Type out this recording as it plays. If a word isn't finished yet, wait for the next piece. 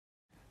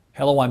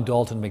Hello, I'm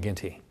Dalton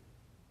McGuinty.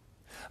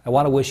 I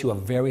want to wish you a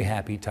very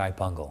happy Thai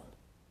Pungal.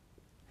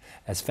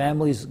 As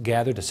families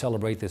gather to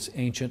celebrate this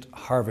ancient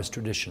harvest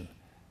tradition,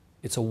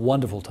 it's a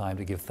wonderful time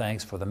to give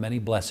thanks for the many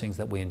blessings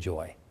that we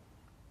enjoy.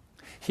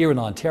 Here in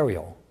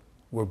Ontario,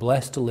 we're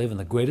blessed to live in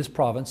the greatest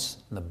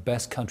province and the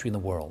best country in the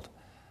world.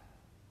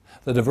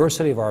 The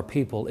diversity of our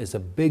people is a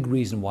big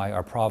reason why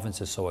our province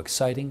is so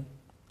exciting,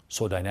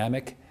 so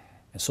dynamic,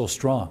 and so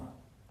strong.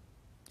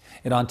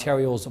 In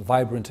Ontario's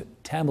vibrant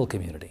Tamil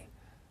community,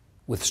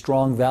 with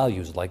strong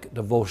values like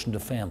devotion to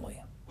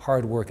family,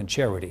 hard work, and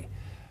charity,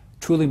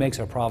 truly makes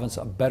our province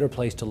a better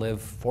place to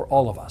live for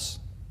all of us.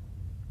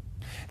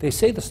 They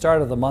say the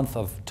start of the month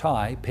of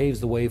Thai paves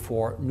the way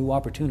for new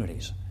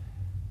opportunities.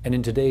 And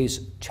in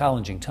today's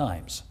challenging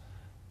times,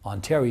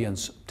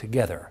 Ontarians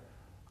together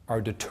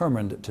are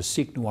determined to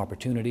seek new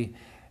opportunity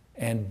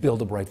and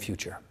build a bright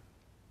future.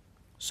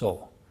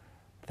 So,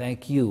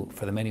 thank you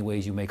for the many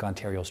ways you make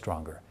Ontario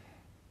stronger,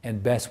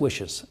 and best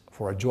wishes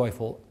for a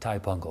joyful Thai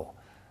Pungal.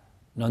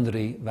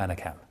 Nandri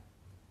Vanakam.